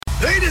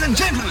Ladies and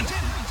gentlemen,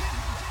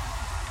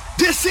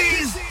 this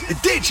is a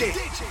DJ.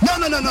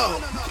 No.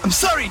 I'm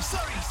sorry.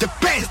 The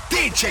best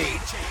DJ.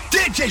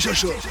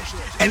 DJ-jojo.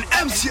 And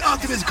MC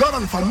Artemis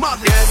Gordon from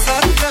Mother. يا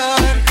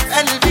ستار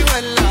قلبي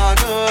ولع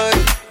نار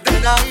ده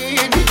انا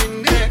عيني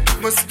منك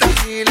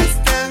مستحيل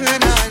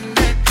استغنى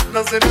عنك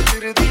نظرة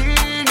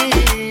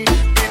ترضيني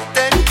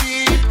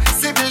بالترتيب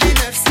سيبلي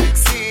نفسك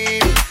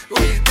سيب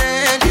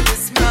واهدالي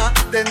تسمع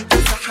ده انت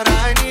سحر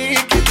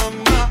عينيكي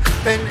طمع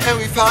بان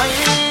قوي في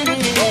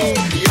عيني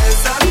يا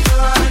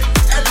ستار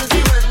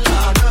قلبي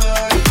ولع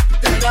نار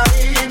ده انا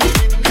عيني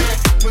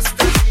منك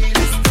مستحيل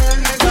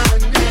استغنى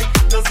عنك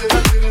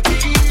نظرة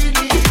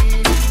ترضيني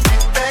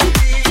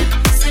بالترتيب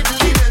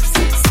سيبلي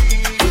نفسك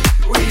سيب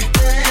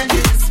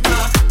واهدالي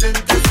تسمع ده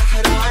انت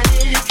سحر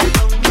عينيكي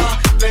طمع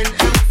بان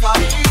قوي في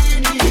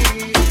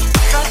عيني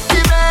خدت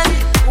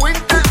بالي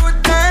وانت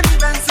قدامي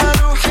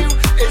بنسى روحي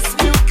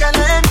واسمي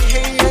وكلامي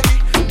هي دي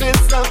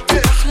بالظبط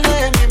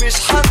احلامي مش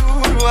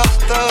هدور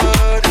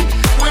واحتار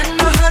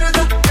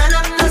والنهارده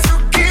كلامنا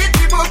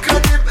سكتي بكره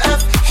تبقى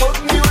في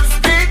حضني وفي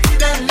بيتي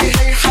ده اللي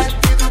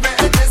هيحدد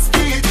وبقى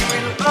تثبيتي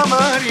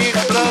والقمر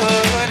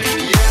يختار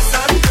يا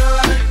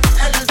ستار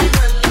قلبي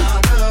ولع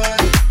نار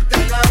ده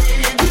انا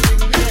عيني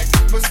منك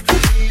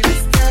مستحيل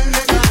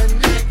استغنى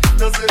عنك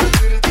نظرة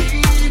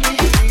ترضيني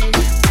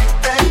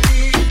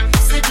بالترتيب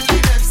سيبلي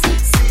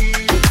نفسك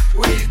سيب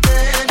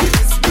واهدالي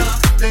تسمع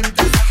ده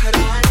انت سحر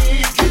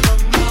عينيكي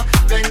طمع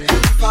بان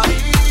قوي في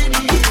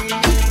عيني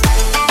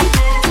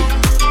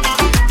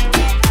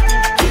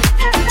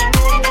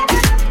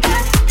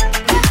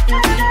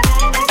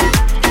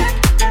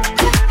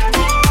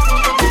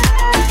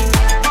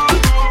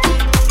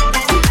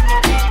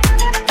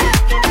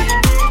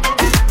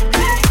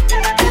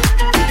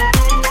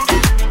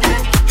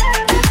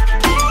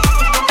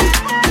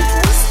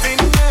وسط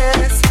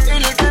الناس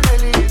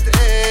الجمال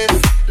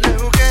يتقاس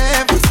لو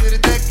جابوا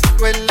سيرتك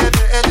ولا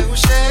بقى لو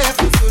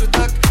شافوا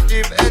صورتك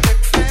يبقى ده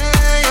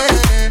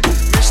كفاية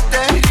مش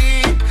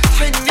تهريج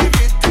حني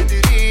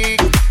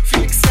بالتدريج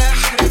فيك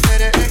سحر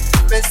فرقك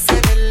بس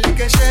انا اللي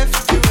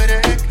كشفت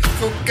ورقك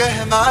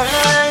فكها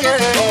معايا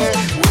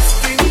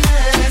وسط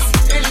الناس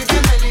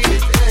الجمال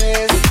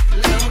يتقاس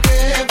لو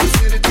جابوا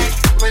سيرتك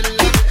ولا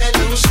بقى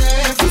لو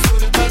شافوا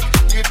صورتك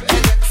يبقى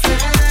ده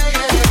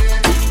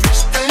كفاية مش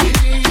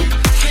تهريج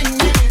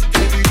حني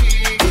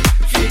بالتدريج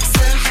فيك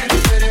سحر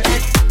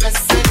فرقك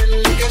بس انا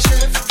اللي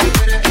كشفت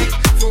ورقك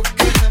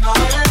فكها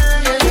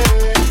معايا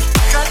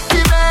خدت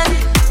بالي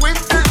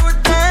وانت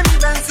قدامي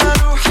بنسى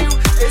روحي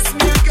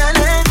واسمي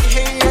وكلامي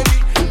هي دي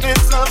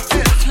بالظبط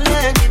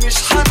احلامي مش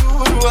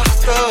هدور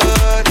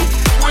واحتار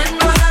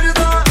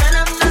والنهارده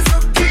كلامنا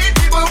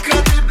سكتي بكره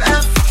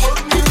تبقى في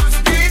حضني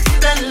وفي بيتي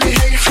ده اللي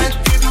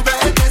هيحدد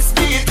وبقى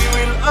تثبيتي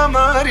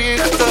والقمر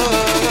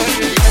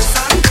يختار يا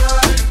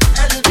ستار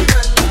قلبي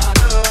ولع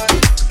نار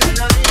ده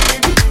انا عيني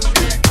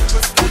منك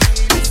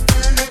مستحيل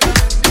استغنى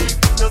عنك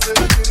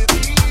نظرة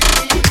ترضيني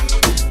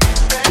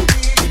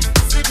بالترتيب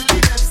سيبلي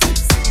نفسك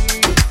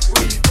سيب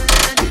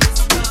واهدالي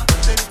تسمع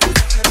ده انت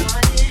سحر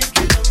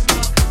عينيكي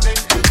طمع بان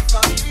قوي في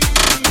عيني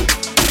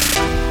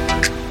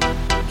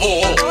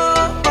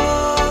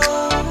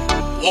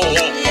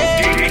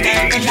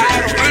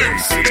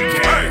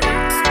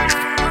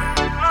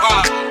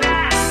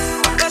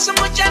Paso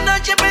muchas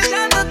noches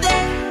pensándote.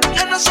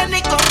 Yo no sé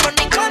ni cómo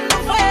ni cuándo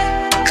fue,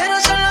 pero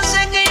solo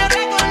sé que yo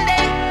recordé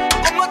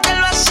cómo te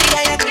lo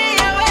hacía y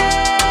aquella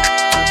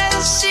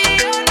vez. Si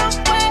yo no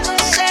puedo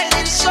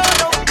seguir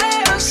solo,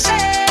 pero sé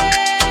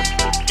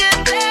que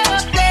te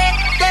boté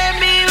de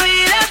mi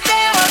vida, te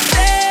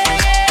boté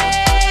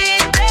y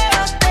te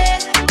boté.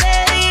 Te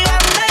di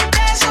banda y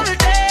te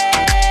solté.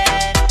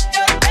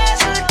 Yo te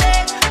solté.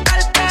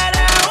 Al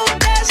carajo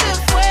usted se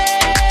fue.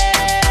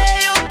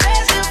 Y usted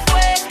se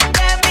fue.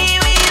 De mi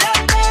vida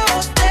te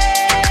boté.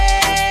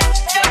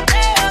 Yo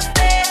te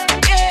boté.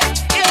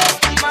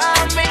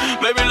 Mami.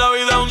 Baby, la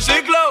vida es un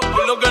ciclo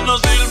y lo que no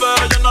sirve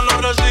ya no lo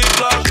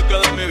recicla. Así que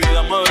de mi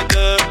vida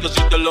muévete, que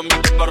si te lo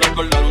invito para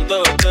recordar un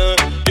TBT.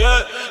 Yeah,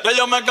 ya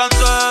yo me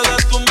cansé de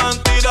tu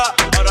mentira.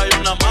 Ahora hay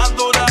una más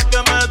dura que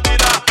me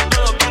tira.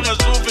 Todo tiene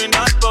su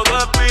final, todo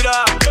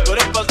expira. Tú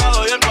eres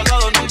pasado y el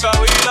pasado nunca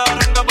vira.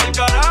 Arranca pa'l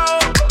carajo,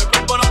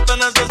 mi cuerpo no te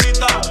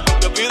necesita.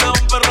 Te pide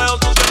un perreo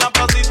sucio en la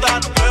placita.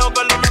 No creo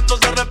que lo nuestro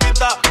se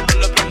repita. Yo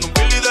le prendo un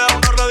pili y dejo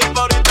una red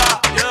pa' ahorita.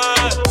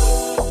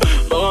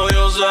 Yeah.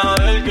 Odio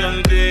saber que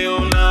en ti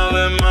una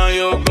vez más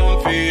yo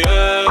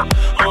confié.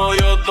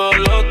 Odio todo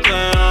lo te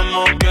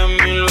amo que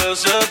mil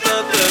veces te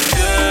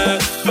testé.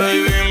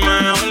 Baby,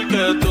 mejor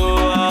que tú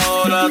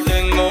ahora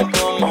tengo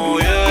como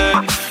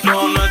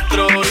lo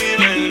nuestro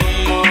vive en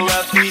un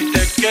Bugatti,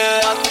 te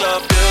queda hasta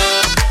pie.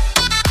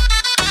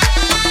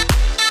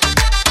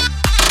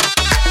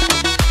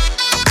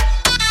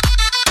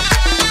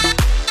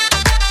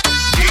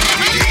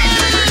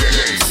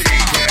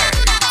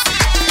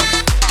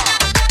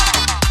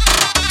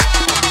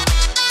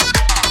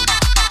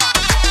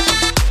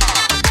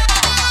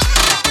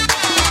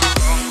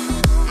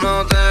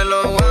 No te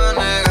lo voy a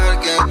negar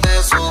que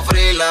te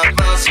sufrí, la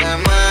pasé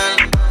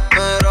mal,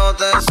 pero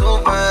te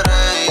superé.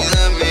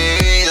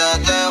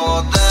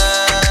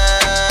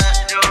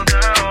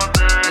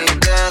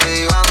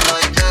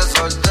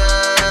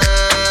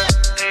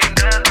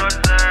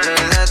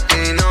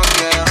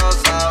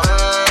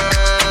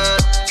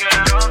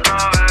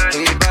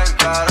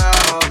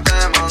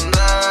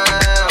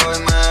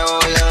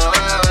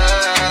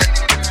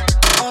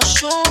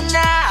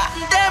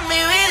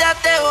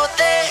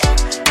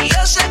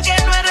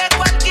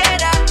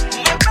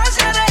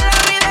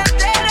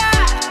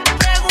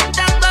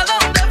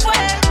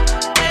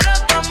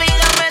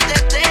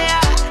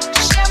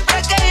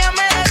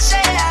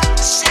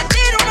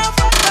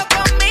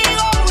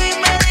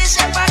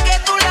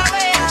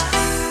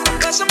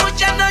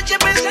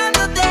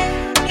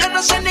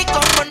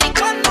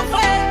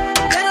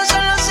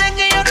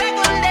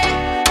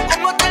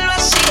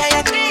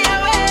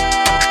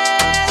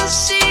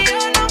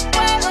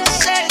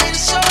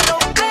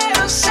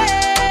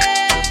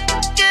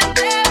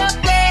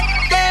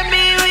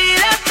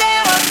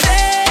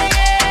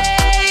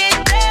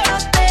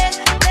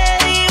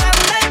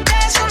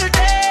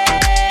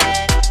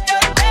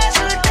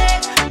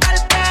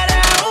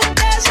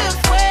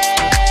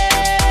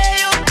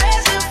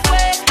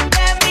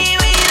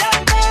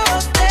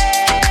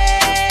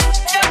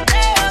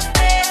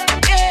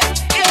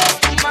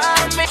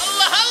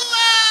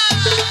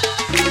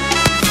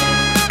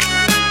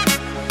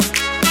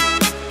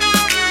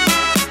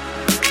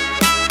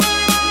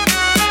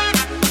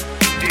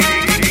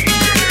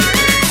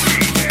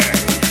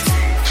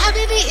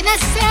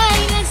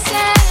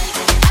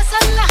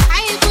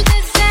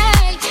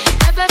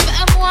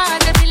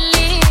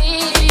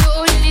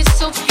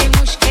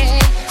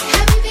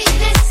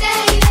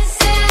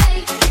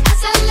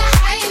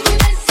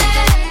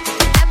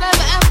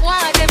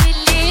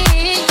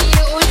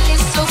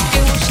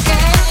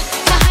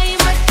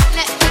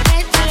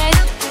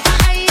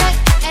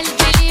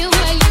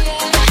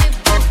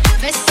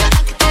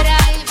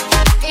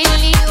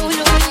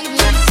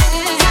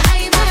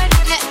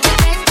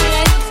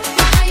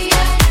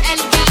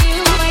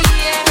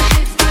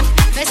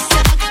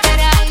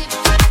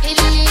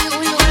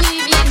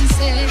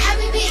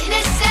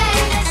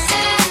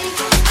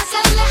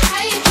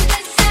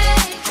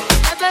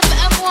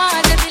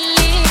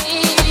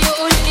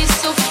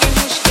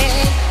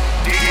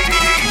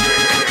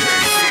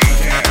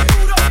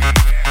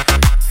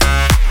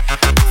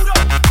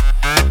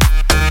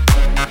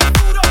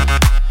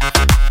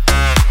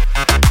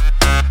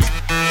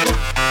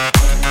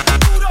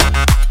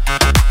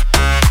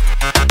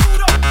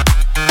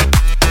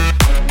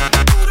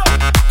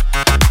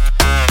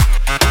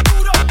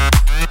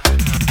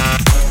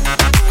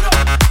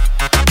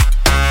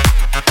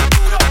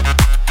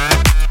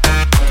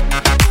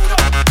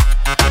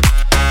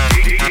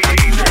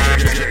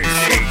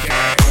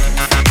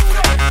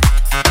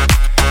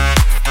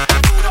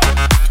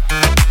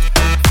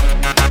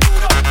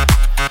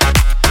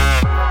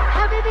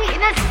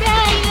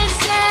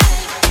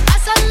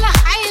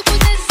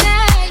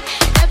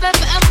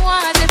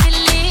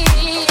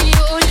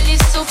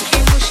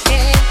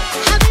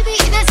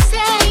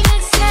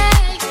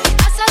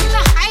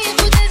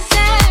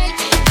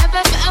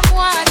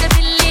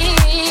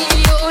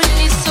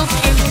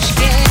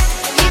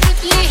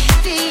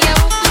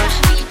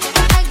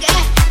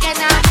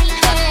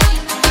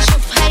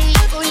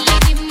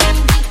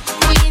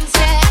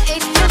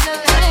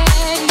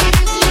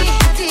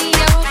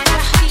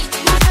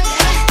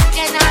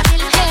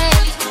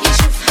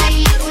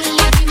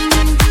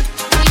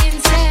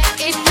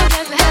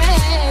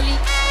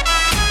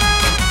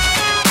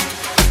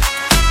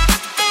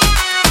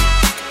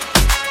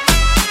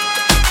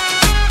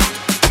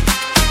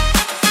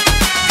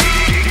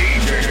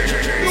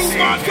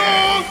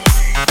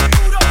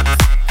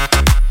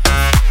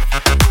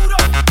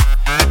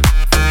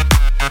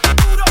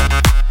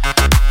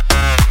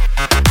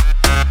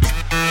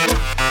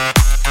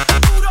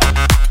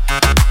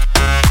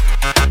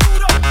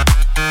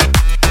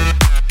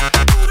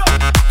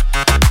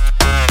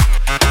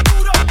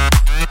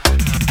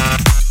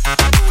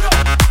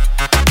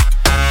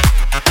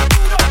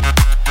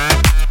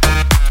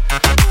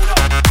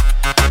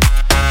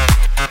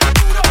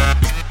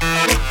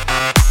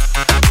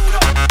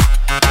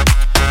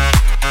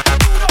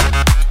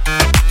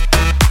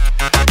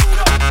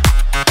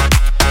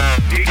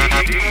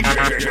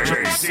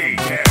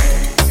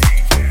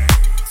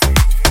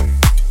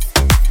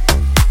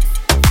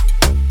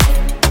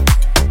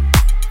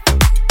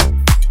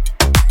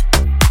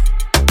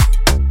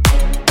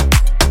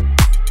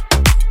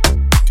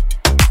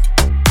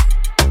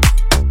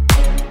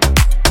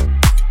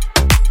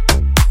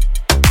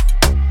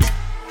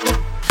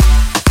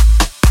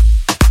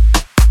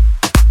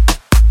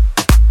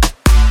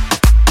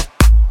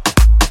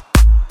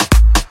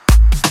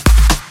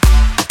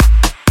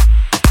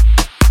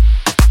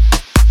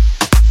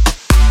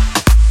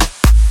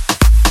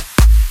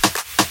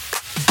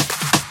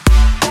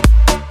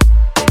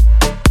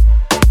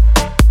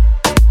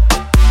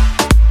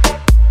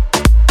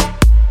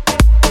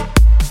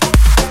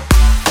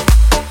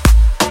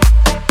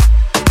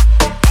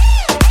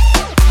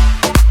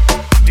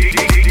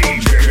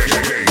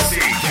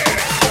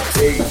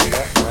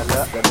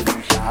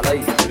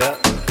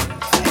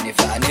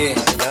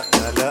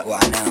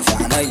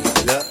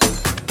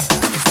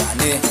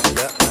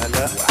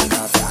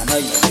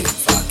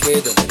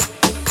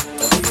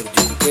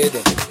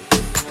 كده؟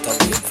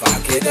 طب ينفع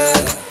كده؟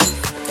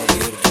 طب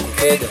يرضيكوا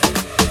كده؟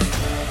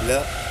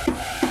 لا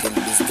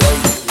تلبس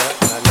ضيق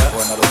لا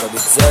وانا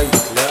ركبت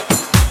زيك لا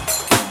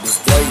تلبس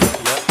ضيق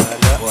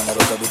لا وانا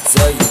ركبت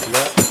زيك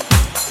لا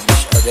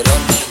مش قادر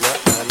امشي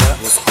لا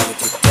واصحابي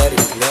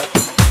تتريق لا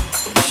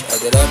مش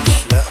قادر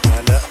امشي لا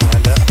لا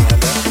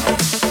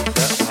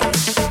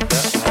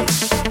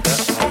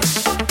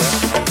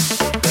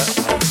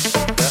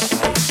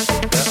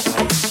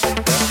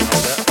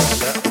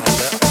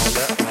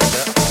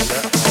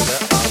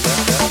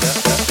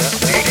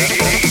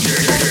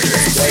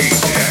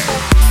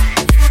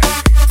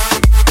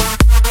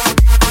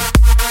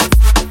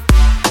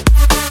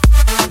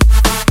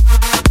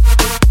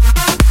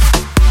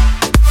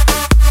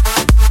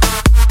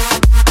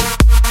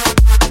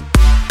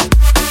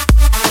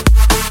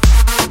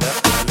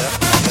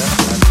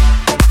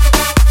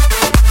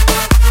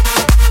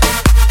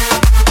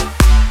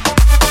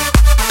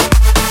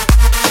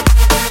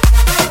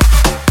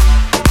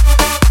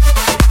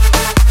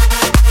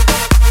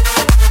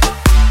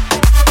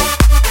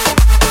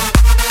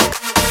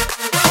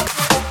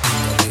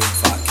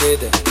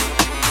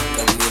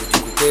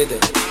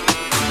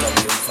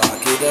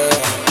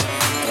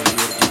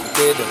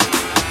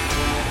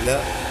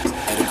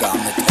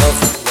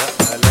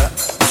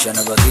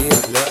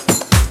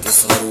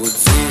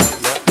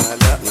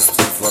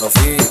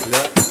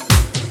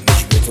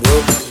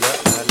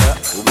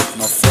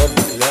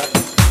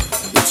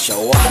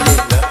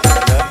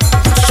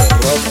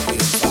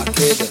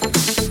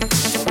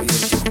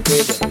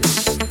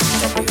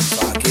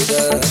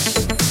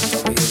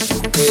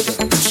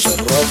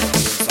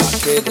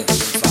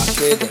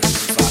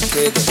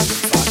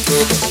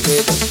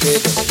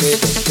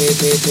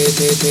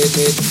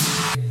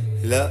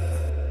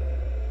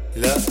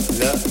لا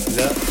لا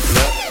لا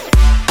لا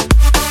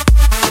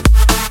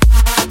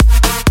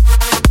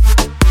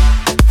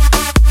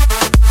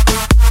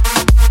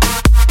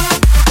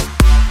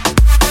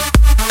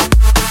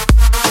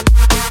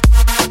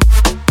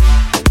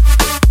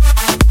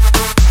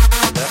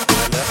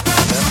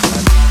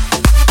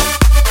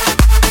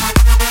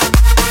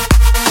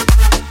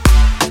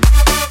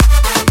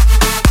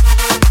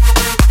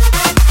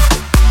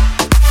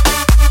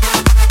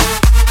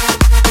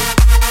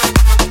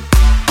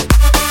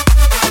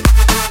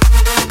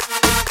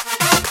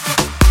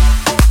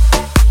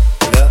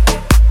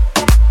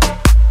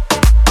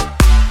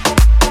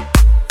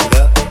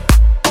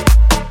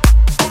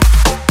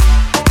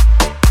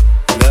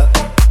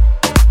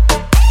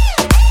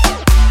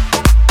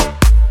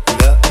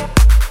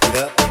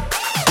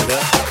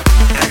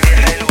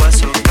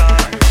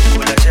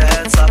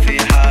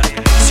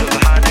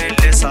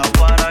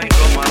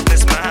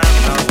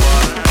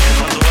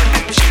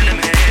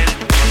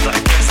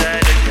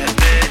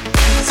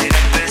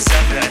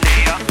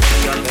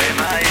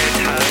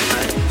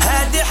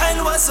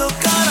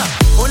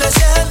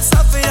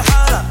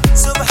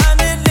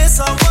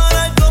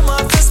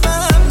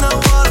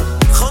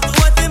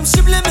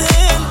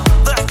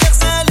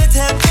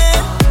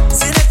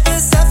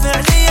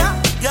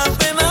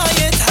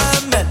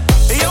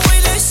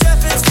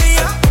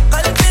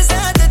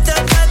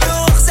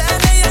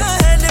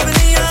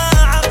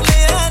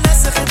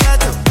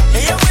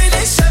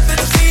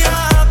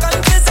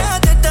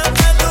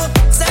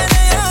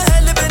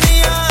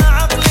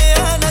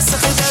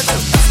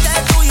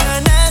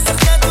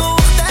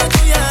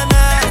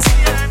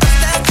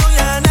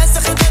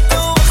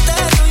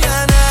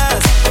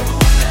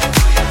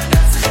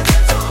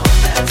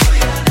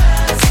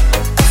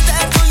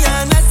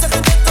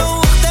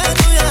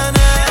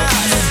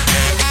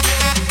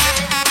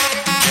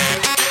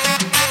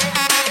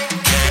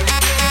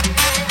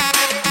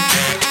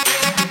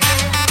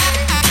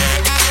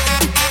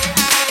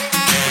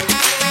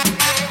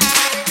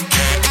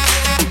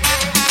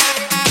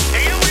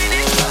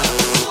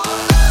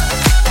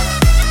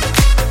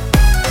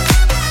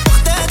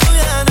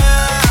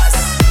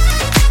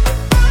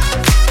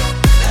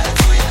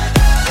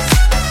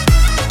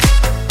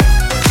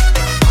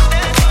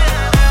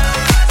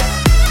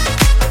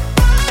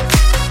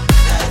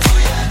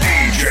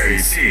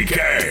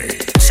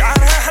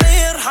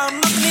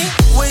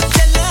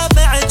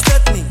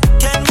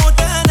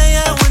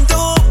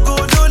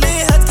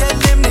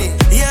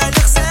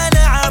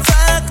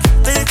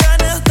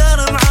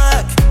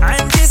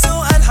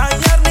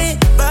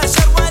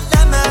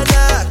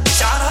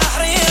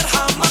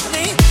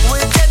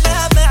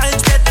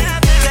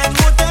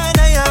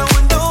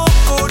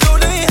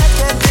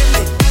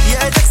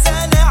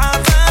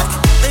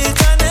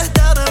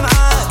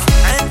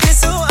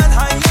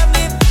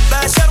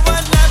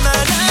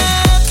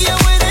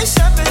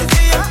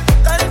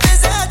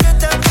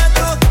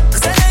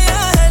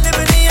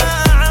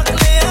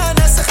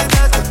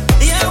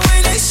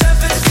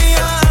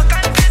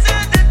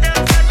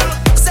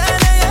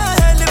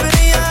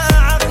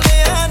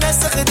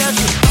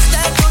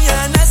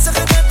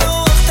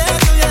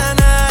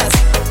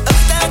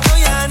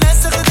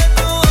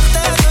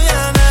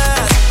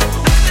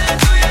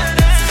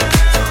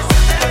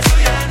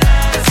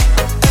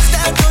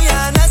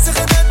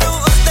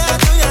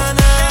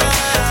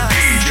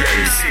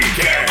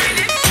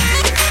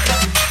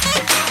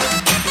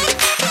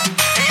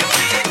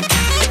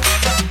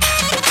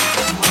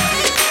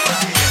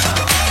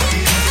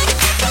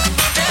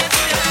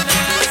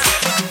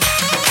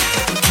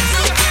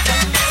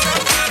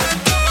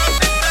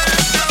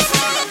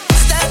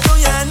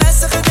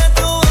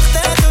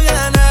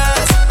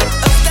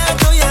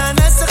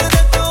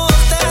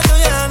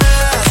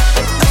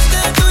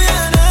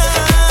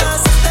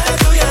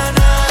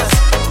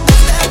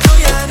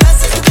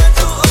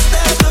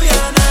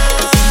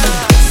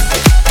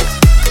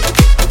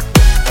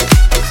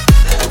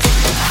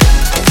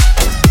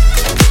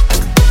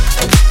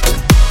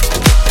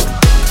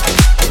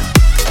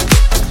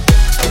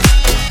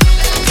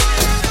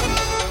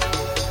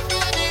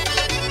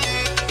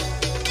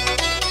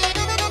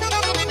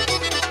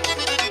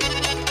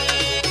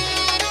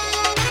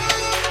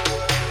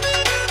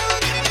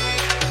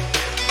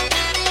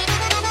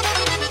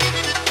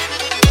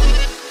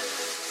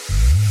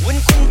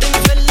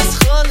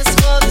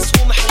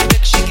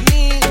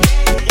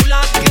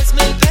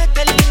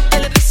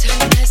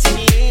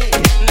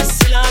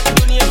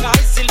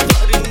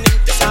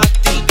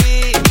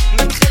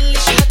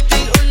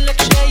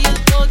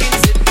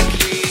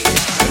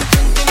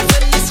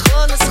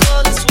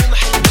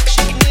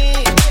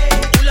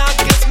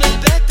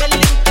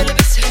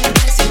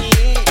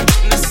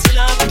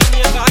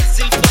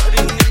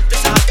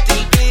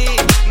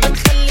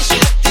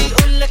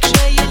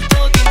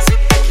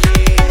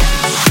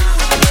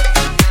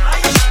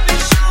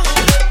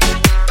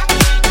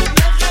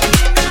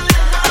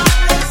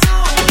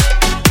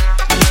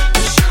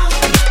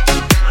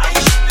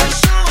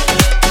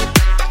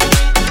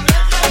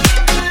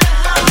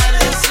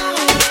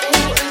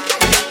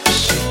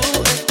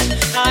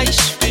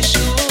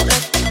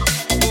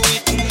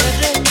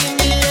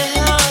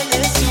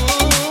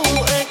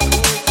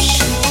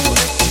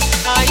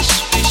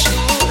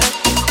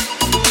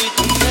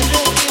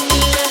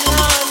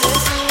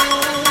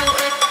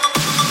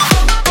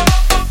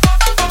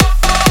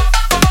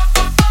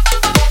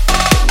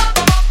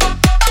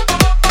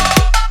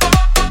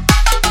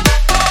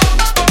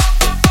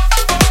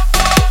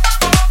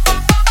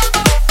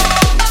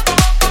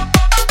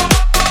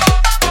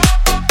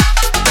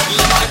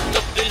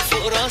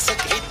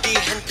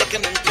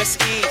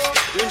تسقيف،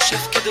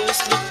 وانشف كده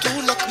وصل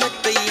بطولك ما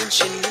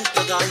تبينش ان انت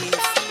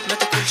ضعيف.